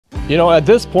You know, at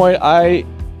this point, I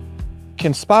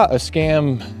can spot a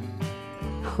scam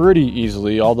pretty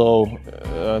easily, although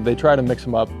they try to mix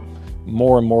them up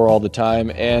more and more all the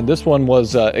time. And this one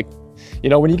was, you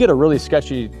know, when you get a really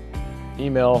sketchy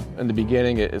email in the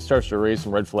beginning, it starts to raise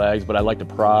some red flags, but I like to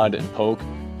prod and poke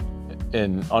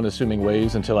in unassuming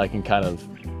ways until I can kind of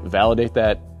validate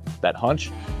that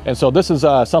hunch. And so this is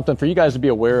something for you guys to be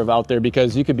aware of out there,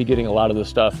 because you could be getting a lot of this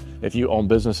stuff if you own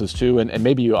businesses too, and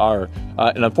maybe you are.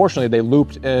 And unfortunately, they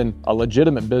looped in a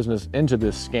legitimate business into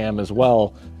this scam as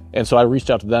well. And so I reached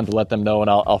out to them to let them know, and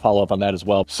I'll follow up on that as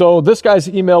well. So this guy's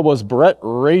email was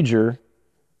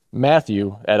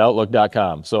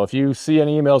BrettRagerMatthew@outlook.com. So if you see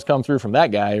any emails come through from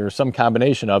that guy or some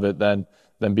combination of it, then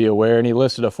be aware. And he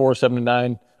listed a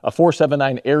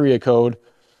 479 area code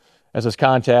as his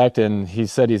contact, and he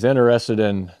said he's interested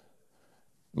in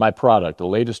my product, the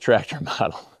latest tractor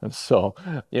model. And so,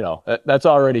 you know, that's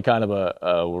already kind of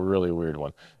a really weird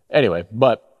one. Anyway,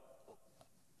 but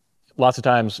lots of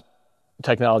times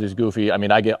technology is goofy. I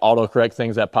mean, I get autocorrect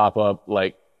things that pop up,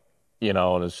 like, you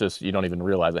know, and it's just, you don't even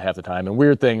realize it half the time, and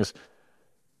weird things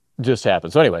just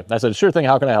happen. So anyway, I said, sure thing,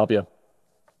 how can I help you?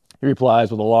 He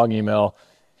replies with a long email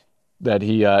that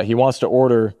he wants to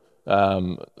order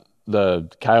the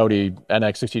Coyote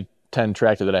NX6010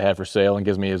 tractor that I have for sale, and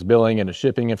gives me his billing and his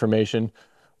shipping information,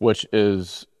 which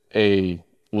is a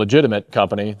legitimate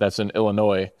company that's in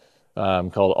Illinois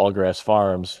called Allgrass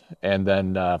Farms, and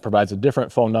then provides a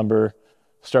different phone number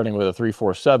starting with a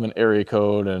 347 area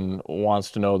code, and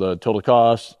wants to know the total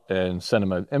cost and send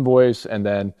him an invoice, and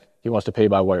then he wants to pay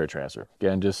by wire transfer.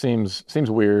 Again, just seems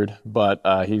weird, but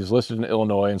he's listed in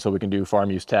Illinois, and so we can do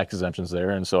farm use tax exemptions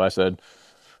there. And so I said,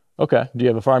 okay, do you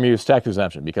have a farm use tax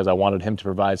exemption? Because I wanted him to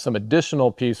provide some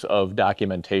additional piece of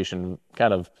documentation,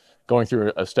 kind of going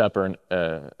through a step or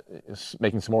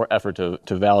making some more effort to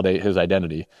validate his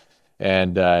identity.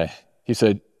 And he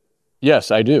said,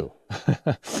 yes, I do.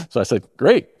 So I said,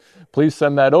 great, please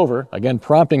send that over. Again,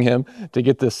 prompting him to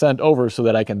get this sent over so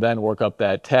that I can then work up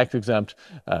that tax exempt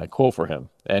quote for him.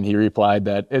 And he replied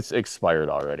that it's expired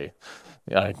already.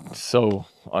 So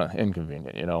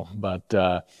inconvenient, you know. But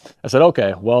I said,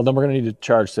 okay, well, then we're going to need to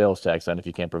charge sales tax then if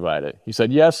you can't provide it. He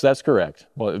said, yes, that's correct.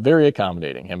 Well, very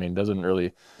accommodating. I mean, doesn't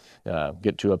really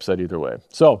get too upset either way.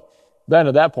 So then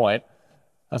at that point,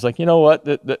 I was like, you know what,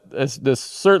 this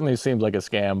certainly seems like a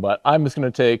scam, but I'm just going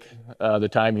to take the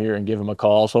time here and give him a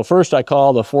call. So first I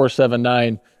called the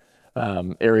 479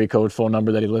 area code phone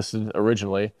number that he listed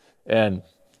originally, and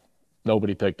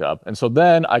nobody picked up. And so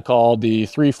then I called the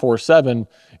 347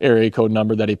 area code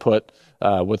number that he put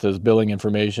with his billing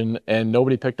information, and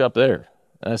nobody picked up there.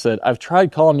 And I said, I've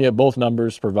tried calling you at both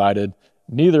numbers provided.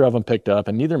 Neither of them picked up,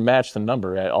 and neither matched the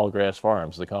number at Allgrass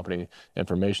Farms, the company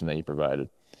information that he provided.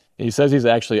 And he says he's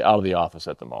actually out of the office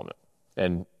at the moment,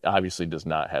 and obviously does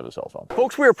not have a cell phone.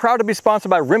 Folks, we are proud to be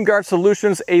sponsored by Rimguard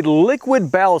Solutions, a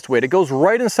liquid ballast weight. It goes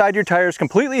right inside your tires,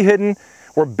 completely hidden.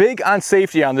 We're big on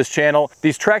safety on this channel.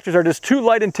 These tractors are just too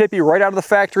light and tippy right out of the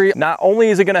factory. Not only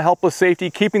is it going to help with safety,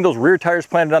 keeping those rear tires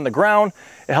planted on the ground,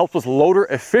 it helps with loader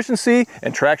efficiency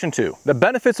and traction too. The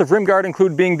benefits of Rimguard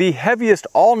include being the heaviest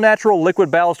all-natural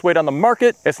liquid ballast weight on the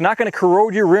market. It's not going to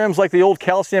corrode your rims like the old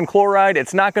calcium chloride.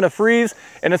 It's not going to freeze,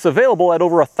 and it's available at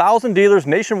over 1,000 dealers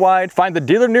nationwide. Find the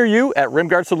dealer near you at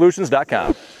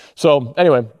rimguardsolutions.com. So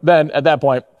anyway, then at that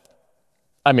point,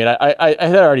 I mean, I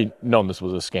had already known this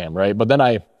was a scam, right? But then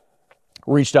I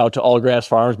reached out to Allgrass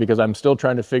Farms because I'm still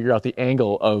trying to figure out the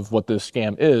angle of what this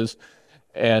scam is.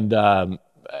 And the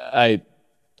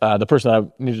person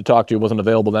I needed to talk to wasn't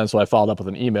available then, so I followed up with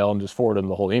an email and just forwarded them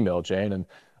the whole email chain. And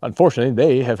unfortunately,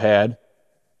 they have had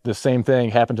the same thing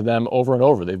happen to them over and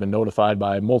over. They've been notified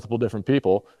by multiple different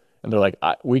people, and they're like,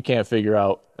 we can't figure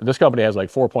out. This company has like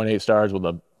 4.8 stars with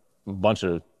a bunch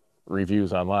of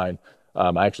reviews online.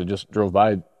 I actually just drove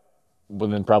by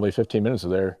within probably 15 minutes of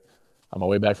there on my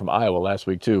way back from Iowa last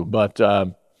week too. But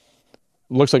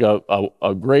looks like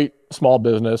a great small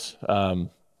business. And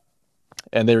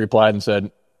they replied and said,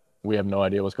 we have no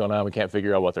idea what's going on. We can't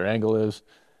figure out what their angle is.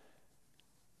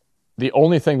 The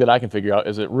only thing that I can figure out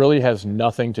is it really has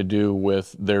nothing to do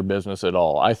with their business at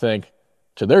all. I think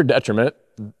to their detriment,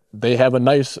 they have a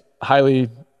nice, highly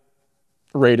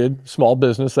rated small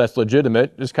business that's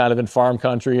legitimate, just kind of in farm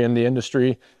country in the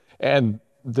industry, and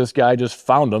this guy just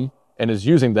found them and is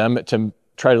using them to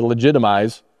try to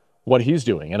legitimize what he's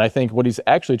doing. And I think what he's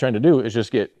actually trying to do is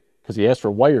just get, because he asked for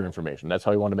wire information, that's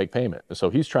how he wanted to make payment. And so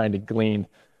he's trying to glean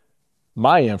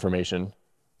my information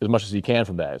as much as he can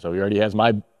from that. So he already has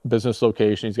my business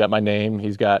location, he's got my name,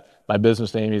 he's got my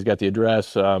business name, he's got the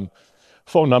address,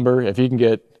 phone number. If he can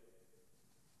get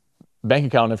bank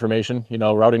account information, you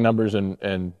know, routing numbers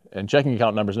and checking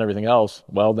account numbers and everything else,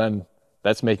 well, then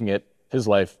that's making his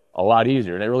life a lot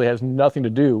easier. And it really has nothing to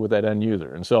do with that end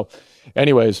user. And so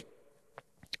anyways,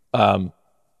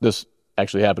 this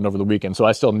actually happened over the weekend. So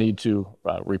I still need to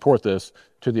report this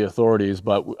to the authorities,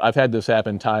 but I've had this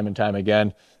happen time and time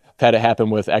again. I've had it happen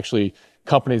with actually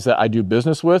companies that I do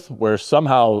business with, where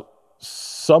somehow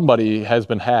somebody has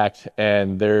been hacked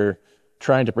and they're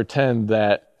trying to pretend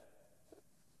that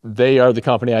they are the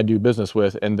company I do business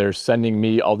with, and they're sending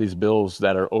me all these bills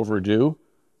that are overdue,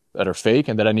 that are fake,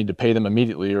 and that I need to pay them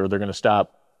immediately, or they're going to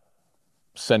stop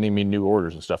sending me new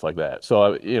orders and stuff like that.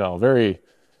 So, you know, very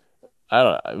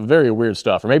weird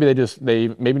stuff. Or maybe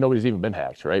maybe nobody's even been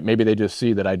hacked, right? Maybe they just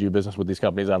see that I do business with these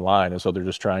companies online, and so they're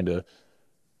just trying to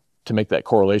make that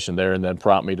correlation there, and then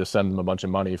prompt me to send them a bunch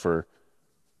of money for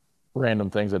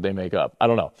random things that they make up. I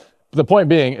don't know. But the point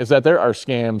being is that there are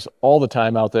scams all the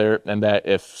time out there, and that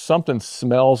if something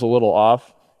smells a little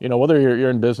off, you know, whether you're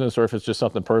in business or if it's just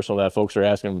something personal that folks are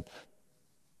asking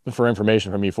for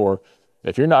information from you for,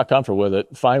 if you're not comfortable with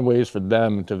it, find ways for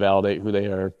them to validate who they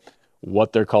are,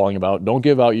 what they're calling about. Don't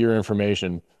give out your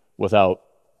information without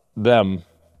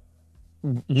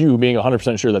you being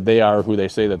 100% sure that they are who they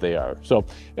say that they are. So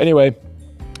anyway,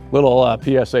 little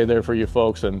PSA there for you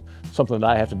folks, and something that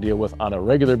I have to deal with on a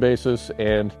regular basis.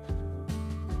 And,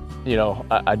 you know,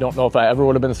 I don't know if I ever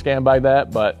would have been scammed by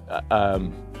that, but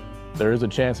there is a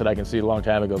chance that I can see a long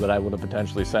time ago that I would have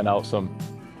potentially sent out some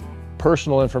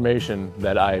personal information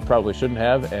that I probably shouldn't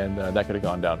have, and that could have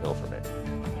gone downhill for me.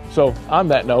 So on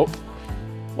that note,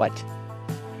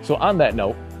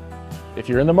 if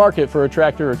you're in the market for a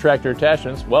tractor or tractor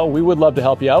attachments, well, we would love to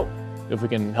help you out. If we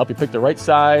can help you pick the right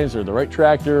size or the right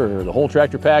tractor or the whole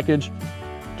tractor package,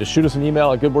 just shoot us an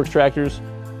email at GoodWorks Tractors,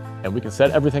 and we can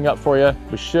set everything up for you.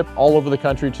 We ship all over the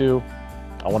country too.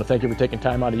 I want to thank you for taking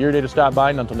time out of your day to stop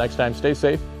by, and until next time, stay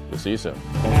safe. We'll see you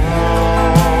soon.